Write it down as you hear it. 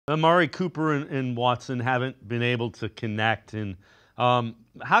Amari Cooper and Watson haven't been able to connect. And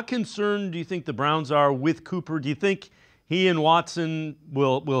how concerned do you think the Browns are with Cooper? Do you think he and Watson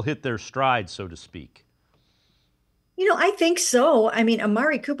will hit their stride, so to speak? I think so. I mean,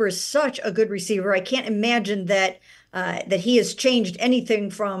 Amari Cooper is such a good receiver. I can't imagine that he has changed anything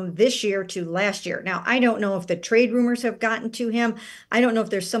from this year to last year. Now, I don't know if the trade rumors have gotten to him. I don't know if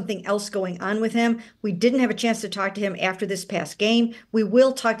there's something else going on with him. We didn't have a chance to talk to him after this past game. We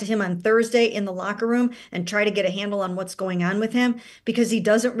will talk to him on Thursday in the locker room and try to get a handle on what's going on with him because he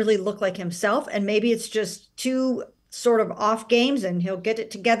doesn't really look like himself. And maybe it's just too sort of off games and he'll get it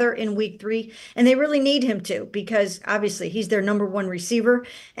together in week 3. And they really need him to because obviously he's their number one receiver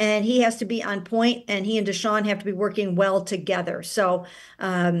and he has to be on point and he and Deshaun have to be working well together. So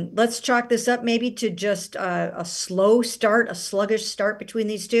let's chalk this up maybe to just a slow start, a sluggish start between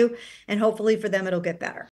these two. And hopefully for them, it'll get better.